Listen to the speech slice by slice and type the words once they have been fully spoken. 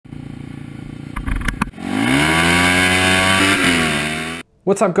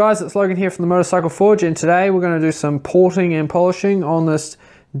What's up guys, it's Logan here from the Motorcycle Forge, and today we're going to do some porting and polishing on this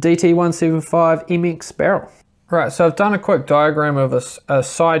Dt175 Mx barrel. Right, so I've done a quick diagram of a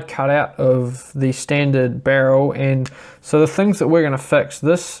side cutout of the standard barrel, and so the things that we're going to fix,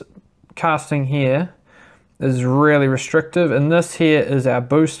 this casting here is really restrictive, and this here is our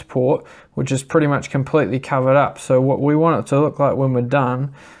boost port, which is pretty much completely covered up. So what we want it to look like when we're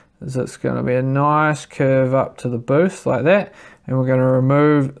done is it's going to be a nice curve up to the boost like that, and we're going to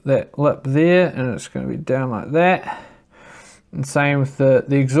remove that lip there and it's going to be down like that. And same with the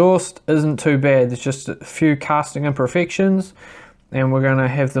exhaust isn't too bad, there's just a few casting imperfections and we're going to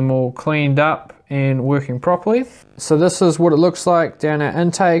have them all cleaned up and working properly. So this is what it looks like down our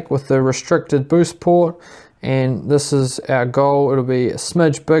intake with the restricted boost port, and this is our goal. It'll be a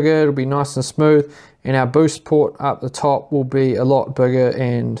smidge bigger, it'll be nice and smooth, and our boost port up the top will be a lot bigger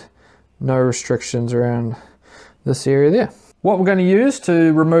and no restrictions around this area there. What we're going to use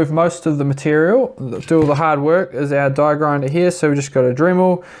to remove most of the material, do all the hard work, is our die grinder here. So we just got a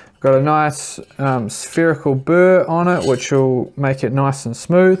Dremel, got a nice spherical burr on it, which will make it nice and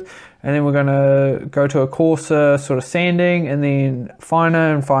smooth. And then we're going to go to a coarser sort of sanding, and then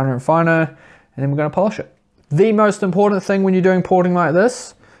finer and finer and finer, and then we're going to polish it. The most important thing when you're doing porting like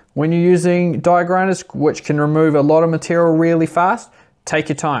this, when you're using die grinders, which can remove a lot of material really fast, take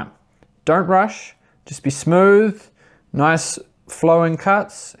your time. Don't rush, just be smooth, nice flowing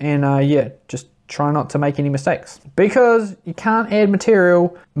cuts, and yeah, just try not to make any mistakes, because you can't add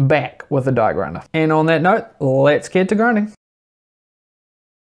material back with a die grinder. And on that note, let's get to grinding.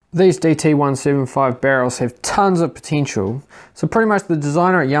 These Dt175 barrels have tons of potential. So pretty much the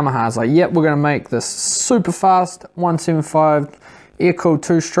designer at Yamaha is like, yep, we're gonna make this super fast 175 air-cooled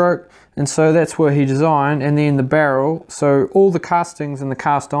two-stroke. And so that's what he designed. And then the barrel, so all the castings and the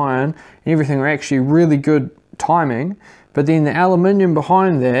cast iron and everything are actually really good timing, but then the aluminium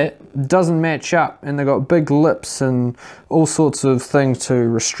behind that doesn't match up, and they've got big lips and all sorts of things to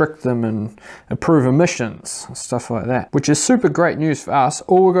restrict them and improve emissions, stuff like that, which is super great news for us.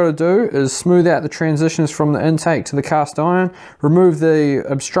 All we've got to do is smooth out the transitions from the intake to the cast iron, remove the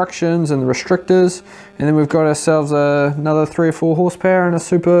obstructions and the restrictors, and then we've got ourselves another 3 or 4 horsepower and a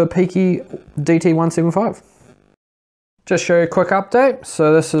super peaky Dt175. Just show you a quick update.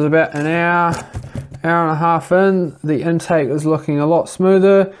 So this is about an hour and a half in. The intake is looking a lot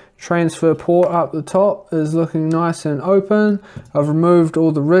smoother. Transfer port up the top is looking nice and open. I've removed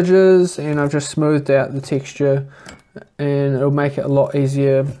all the ridges and I've just smoothed out the texture, and it'll make it a lot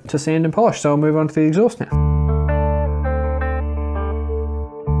easier to sand and polish. So I'll move on to the exhaust now.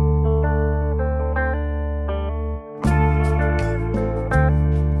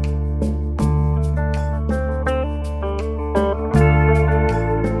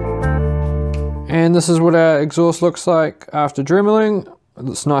 And this is what our exhaust looks like after dremeling.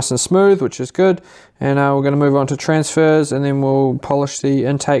 It's nice and smooth, which is good. And we're going to move on to transfers, and then we'll polish the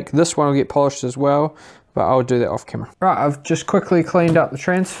intake. This one will get polished as well, but I'll do that off camera. Right, I've just quickly cleaned up the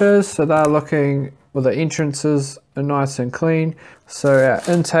transfers, so they're looking, well, the entrances are nice and clean. So our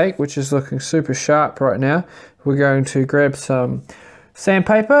intake, which is looking super sharp right now, we're going to grab some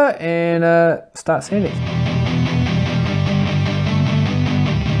sandpaper and start sanding.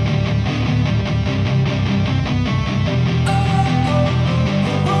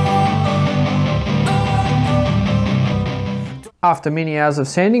 After many hours of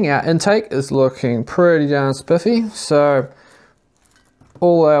sanding, our intake is looking pretty darn spiffy. So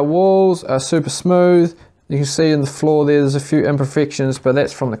all our walls are super smooth. You can see in the floor there's a few imperfections, but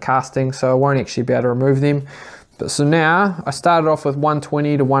that's from the casting, so I won't actually be able to remove them. But so now I started off with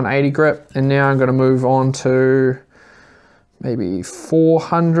 120 to 180 grit, and now I'm going to move on to maybe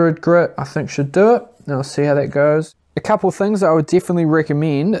 400 grit. I think should do it, and I'll see how that goes. A couple of things that I would definitely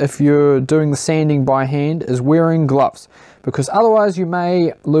recommend if you're doing the sanding by hand is wearing gloves, because otherwise you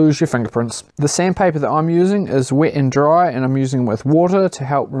may lose your fingerprints. The sandpaper that I'm using is wet and dry, and I'm using it with water to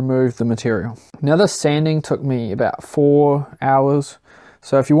help remove the material. Now this sanding took me about 4 hours,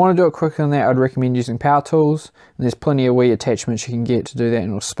 so if you want to do it quicker than that, I'd recommend using power tools. And there's plenty of wee attachments you can get to do that, and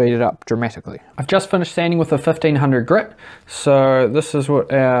it'll speed it up dramatically. I've just finished sanding with a 1500 grit, so this is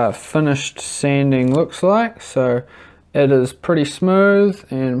what our finished sanding looks like. So it is pretty smooth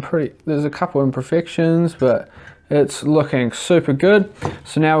and there's a couple imperfections, but it's looking super good.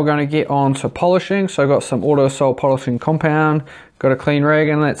 So now we're going to get on to polishing. So I've got some auto sol polishing compound, got a clean rag,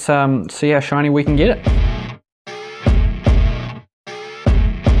 and let's see how shiny we can get it.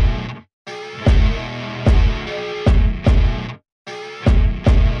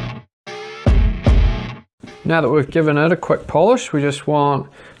 Now that we've given it a quick polish, we just want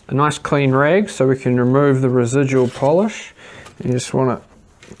a nice clean rag so we can remove the residual polish. You just want to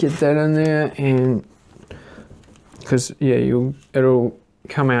get that in there, and because yeah, it'll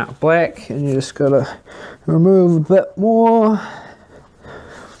come out black, and you just gotta remove a bit more.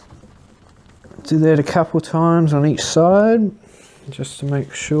 Do that a couple times on each side just to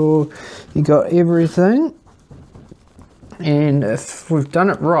make sure you got everything. And if we've done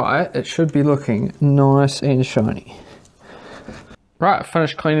it right, it should be looking nice and shiny. Right,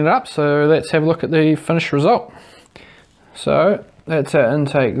 finished cleaning it up, so let's have a look at the finished result. So that's our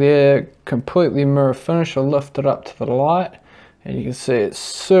intake there, completely mirror finish. I'll lift it up to the light and you can see it's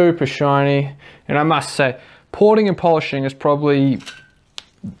super shiny. And I must say, porting and polishing is probably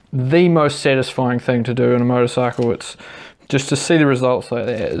the most satisfying thing to do in a motorcycle. It's just to see the results like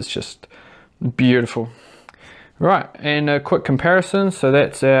that is just beautiful. Right, and a quick comparison. So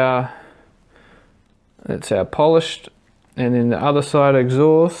that's our polished, and then the other side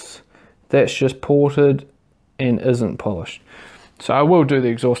exhaust, that's just ported and isn't polished. So I will do the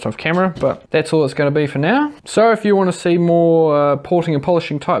exhaust off camera, but that's all it's going to be for now. So if you want to see more porting and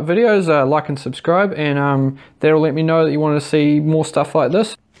polishing type videos, like and subscribe, and that'll let me know that you want to see more stuff like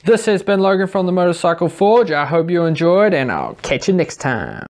this. This has been Logan from the Motorcycle Forge. I hope you enjoyed, and I'll catch you next time.